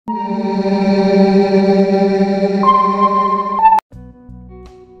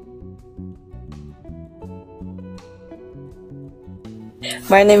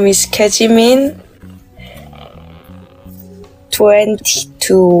My name is Kejimin,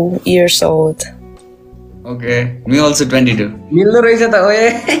 22 years old. Okay, me also 22.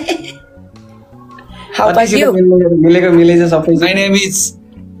 How about you? My name is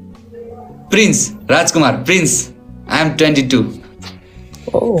Prince Rajkumar. Prince. I am 22.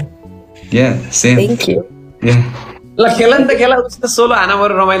 Oh, Yeah, same. thank you. Yeah. ल खेल नि त खेला उस्तो solo हाना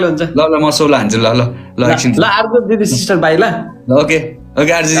मरो रमाइलो हुन्छ ल ल म 16 हान्छु ल एकछिन ल अर्को दिदी सिस्टर भाइ ल ल ओके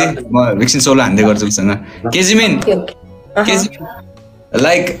आरजी म एकछिन 16 हान्दै गर्छु उसँग केजिमिन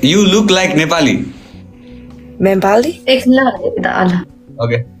like you look like Nepali Nepali?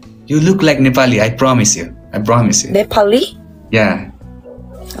 Okay, you look like Nepali. I promise you. Nepali? Yeah.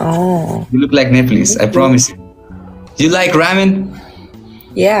 Oh. You look like Nepalese. I promise you. You like ramen?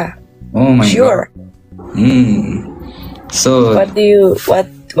 Yeah. Oh my sure. God. So. What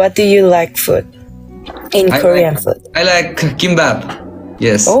do you like food? In Korean food? I like kimbap.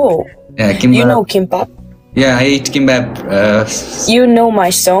 Yes. Oh. Yeah, kimbap. You know kimbap? Yeah, I eat kimbap. You know my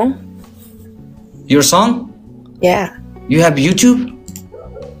song? Your song? Yeah. You have YouTube?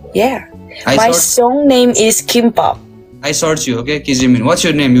 Yeah. My song name is Kimbap. I search you, okay? Kejimin. What's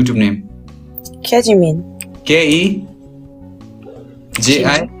your name, YouTube name? Kejimin.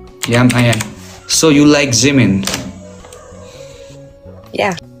 K-E-J-I-M-I-N. So you like Jimin?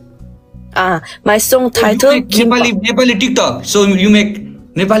 Yeah. My song title Nepali TikTok. So you make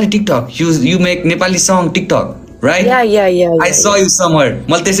Nepali TikTok. You make Nepali song TikTok, right? Yeah. I saw you somewhere.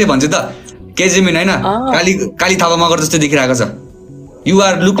 मैले त्यसै भन्छु त केजिमिन हैन काली थापा मगर जस्तो देखिरहेको छ You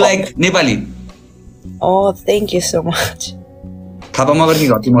are look like Nepali. Oh, thank you so much. Thapa मगर कि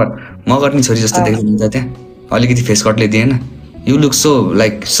घटी मगर नि छोरी जस्तो देखिन्छ त्यहाँ अलिकति फेस कटले दिएन You look so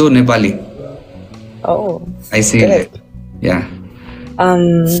Nepali. Oh. I see it. Yeah.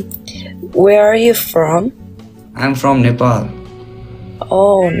 Where are you from? I'm from Nepal.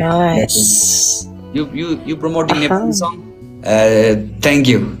 Oh, nice. You promoting Nepali song? Thank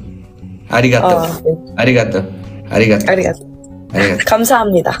you. Arigato.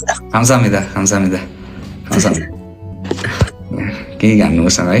 감사합니다.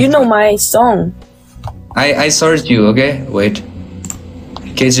 You know my song. I searched you, okay? Wait.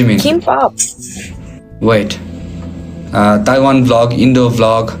 Kejimin. Kimbap. Wait. Taiwan vlog, Indo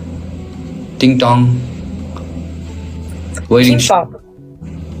vlog, Ting Tong. Waiting. Kimbap.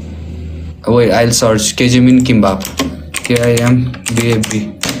 Wait, I'll search Kejimin Kimbap.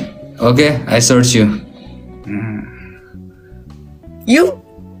 Kimbab. Okay, I search you. You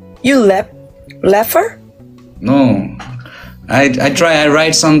leper? No. I try, I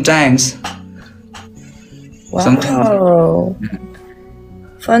write sometimes. Wow. Sometimes.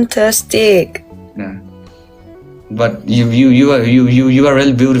 Fantastic. Yeah. But you are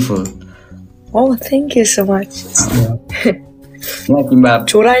really beautiful. Oh, thank you so much. Yeah, Kimbap.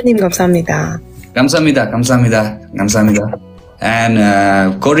 조랄님 감사합니다. 감사합니다. And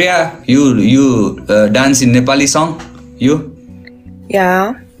Korea, you dance in Nepali song? You?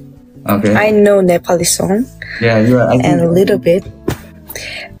 Yeah. Okay. I know Nepali song. Yeah, you are. And a little bit.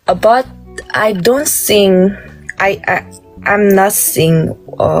 But I don't sing. I'm not sing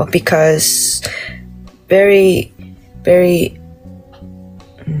because very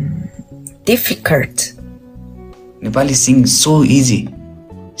difficult. Nepali sing so easy.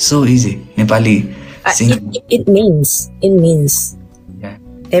 Nepali sing. It means. Yeah.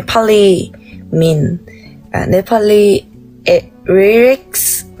 Nepali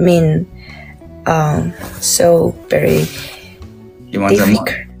lyrics mean so very difficult.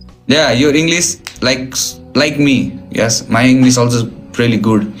 Yeah, your English like me. Yes, my English also really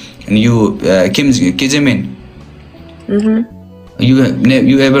good. And you, Kejimin.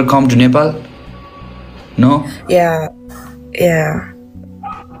 You ever come to Nepal? No. Yeah.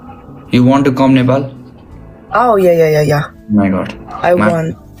 You want to come Nepal? Oh yeah. My God. I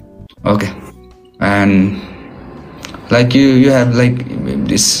want. Okay. And like you have like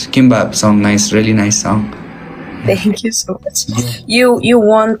this Kimbap song, really nice song. Thank you so much. You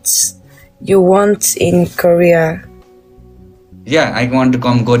want in Korea? Yeah, I want to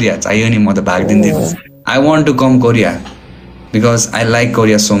come Korea. I want to come Korea because I like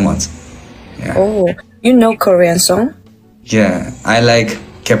Korea so much. Yeah. Oh, you know Korean song? Yeah, I like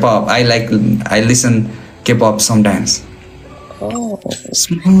K-pop. I listen K-pop sometimes. Oh,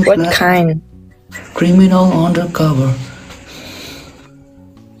 what kind? Criminal undercover.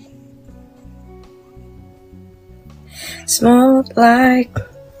 Smooth like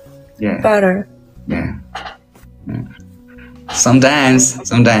butter. Yeah.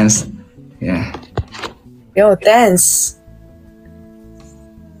 Sometimes. Yeah. Yo, dance.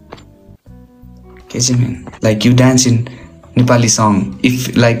 Kejimin, like you dance in Nepali song. If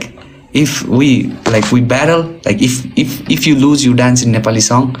we battle, like if you lose, you dance in Nepali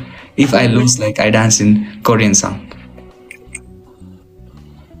song. If I lose, like I dance in Korean song.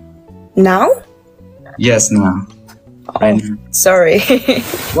 Now? Yes, now. Oh, sorry.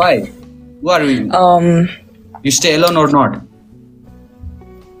 Why? What are we? You stay alone or not?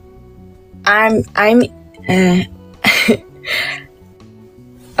 I'm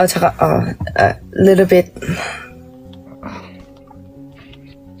oh, 잠깐, a little bit.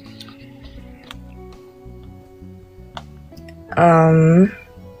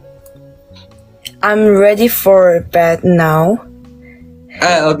 I'm ready for bed now.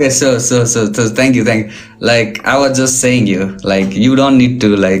 Okay, so thank you. Like I was just saying you, like you don't need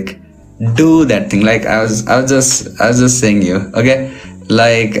to like do that thing. Like I was just saying you. Okay,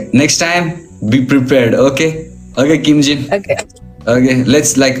 like next time be prepared. Okay, Kimjin. Okay,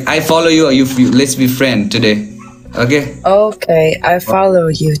 let's like I follow you. Or let's be friend today. Okay. Okay, I follow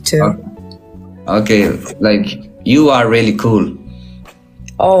you too. Okay, like you are really cool.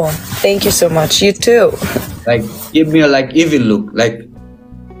 Oh, thank you so much. You too. Like give me a like evil look, like.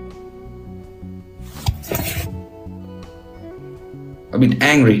 A bit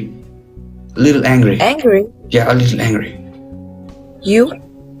angry. A little angry. Angry? Yeah, a little angry. You?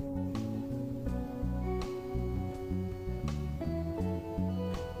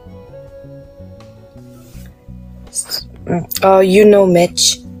 You know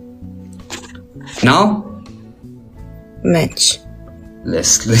Mitch. Now? Mitch.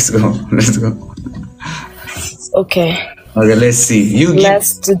 Let's go. Okay. Okay, let's see.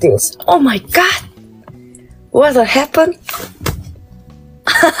 Let's do this. Oh my god! What happened?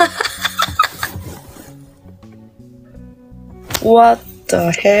 What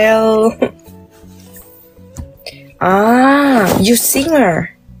the hell? You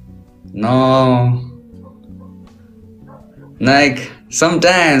singer. No. Like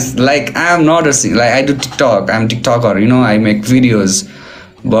sometimes, like I'm not a singer. Like I do TikTok. I'm TikToker. You know, I make videos,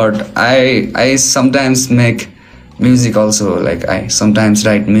 but I sometimes make music also. Like I sometimes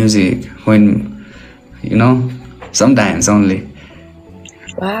write music when, you know, sometimes only.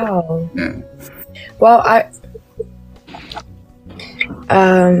 Wow. Yeah. Well,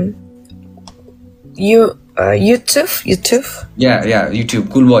 YouTube? Yeah, YouTube.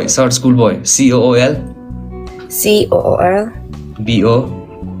 Coolboy. Search Coolboy. COOL. COOL. BO.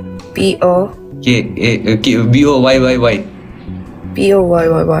 BOYYY.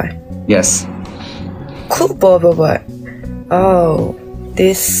 BOYYY. Yes. Coolboyy. Oh,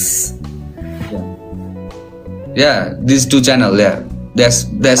 this. Yeah, these two channel. Yeah, there's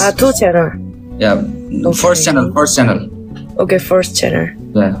two channel. Yeah, Okay. first channel. Okay, first channel.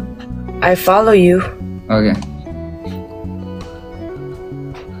 Yeah. I follow you. Okay.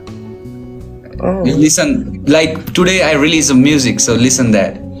 Oh. You listen. Like today, I release some music, so listen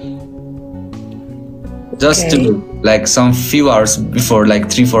that. Just Okay. to like some few hours before, like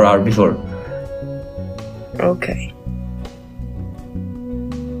 3-4 hours before. Okay.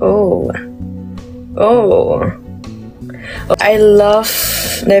 Oh. I love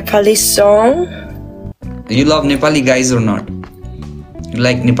Nepali song. You love Nepali guys or not? You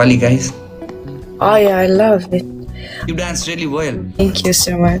like Nepali guys? Oh yeah, I love it. You dance really well. Thank you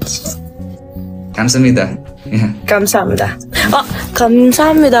so much. 감사합니다. Yeah. 감사합니다.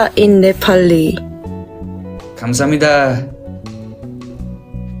 감사합니다 in Nepali. 감사합니다.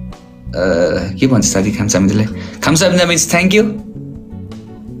 के भन्छ साथी 감사합니다ले? 감사합니다 means thank you.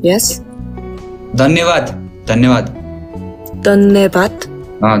 Yes. धन्यवाद. धन्यवाद.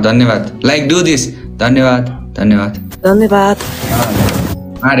 धन्यवाद. Like do this. धन्यवाद. धन्यवाद.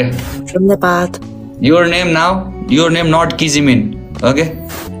 अरे. धन्यवाद. Your name now. Your name not Kejimin. Okay.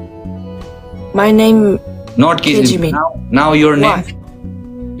 My name. Not Kejimin. Now your name. What?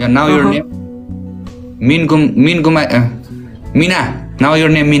 Yeah. Now your name. Mina. Now your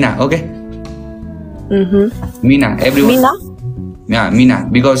name Mina. Okay. Mina. Everyone. Mina. Yeah, Mina.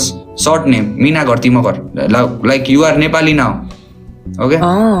 Because short name. Mina garti ma gar. Like you are Nepali now. Okay.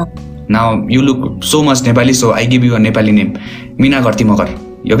 Oh. Now you look so much Nepali, so I give you a Nepali name. Mina garti ma gar.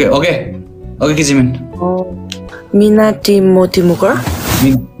 Okay, Kejimin. Oh. Mina Timotimogar.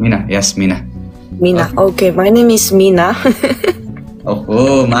 Mina. Yes, Mina. Mina. Okay, my name is Mina.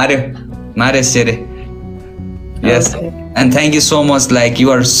 Oh, Mare Sere. Yes. Okay. And thank you so much. Like you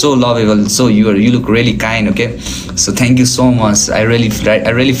are so lovable. So you look really kind. Okay. So thank you so much. I really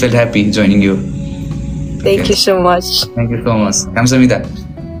felt happy joining you. Thank you so much. Thank you so much. 감사합니다.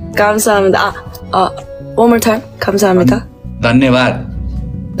 감사합니다. One more time. 감사합니다. धन्यवाद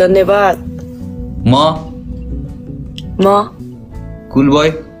धन्यवाद म Coolboy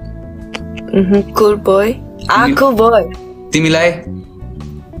Coolboy Coolboy तिमीलाई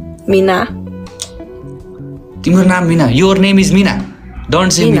Mina तिम्रो नाम Meena your name is Meena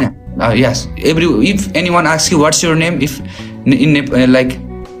don't say Meena yes if anyone asks you what's your name if in like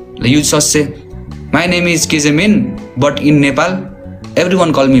you just say my name is Kejimin but in Nepal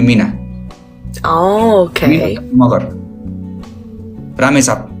everyone call me Meena oh okay Magar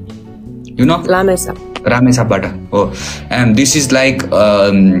Ramesap you know Ramesap bata oh and this is like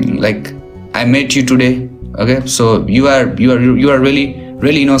I met you today okay so you are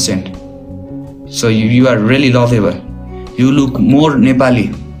really innocent so you are really lovable you look more Nepali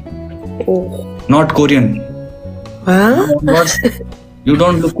not Korean you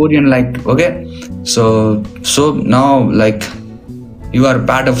don't look Korean like okay so now like you are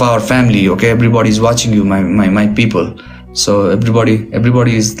part of our family okay everybody is watching you my people so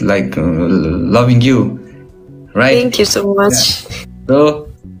everybody is like loving you right thank you so much so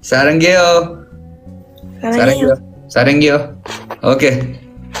sarangyo okay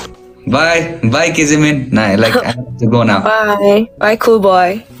bye Kejimin nah like I have to go now bye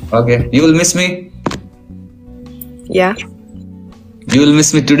Coolboy okay you will miss me yeah you will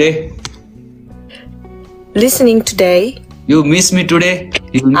miss me today listening today you miss me today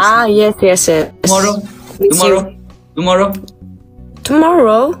you will miss yes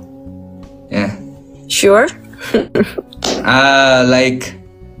tomorrow yeah sure like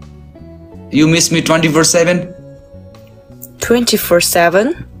you miss me 24/7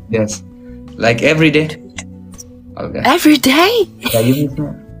 24/7 yes like every day okay every day yeah you miss me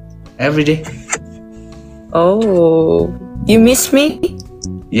every day oh you miss me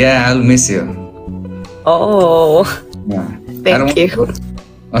yeah I'll miss you oh yeah thank you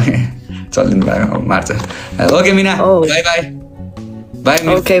okay चल्दिनु भयो मार्छ okay Meena by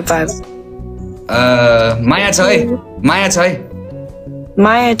Meena okay bye माया छ है माया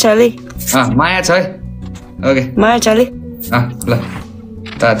चली माया छ है okay माया चली ल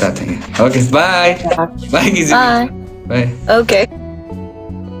त okay by KG by okay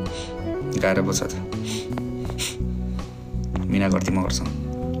गाह्रो पो छ त मीना गर्दै म गर्छु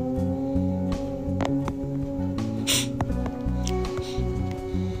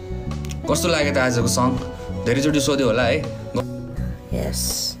कस्तो लाग्यो त आजको सङ धेरैचोटि सोध्यो होला है yes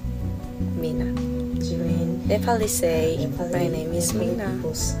Meena Nepali say my name is Meena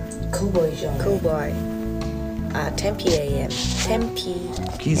Coolboy 10 p.m. 10 p.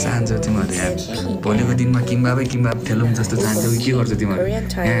 के चाहन्छौ तिमीहरु यार भोलिको दिनमा किम्बाब थेलुम जस्तो चाहन्छौ के गर्छौ तिमीहरु यहाँ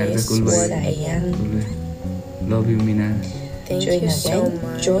त Coolboy love you Meena thank you so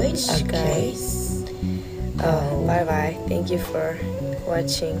much guys bye thank you for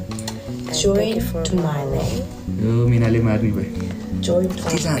watching and thank you for tomorrow yo मीनाले Marnie भयो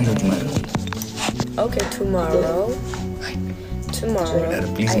के चाहन्छौ तिमीहरु okay tomorrow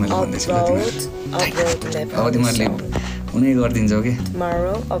please I upload Nepali तिमीहरुले उनी गर्दिन्छौ के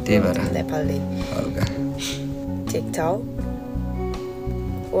tomorrow upload Nepali हल्का TikTok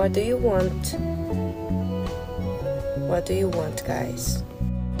what do you want guys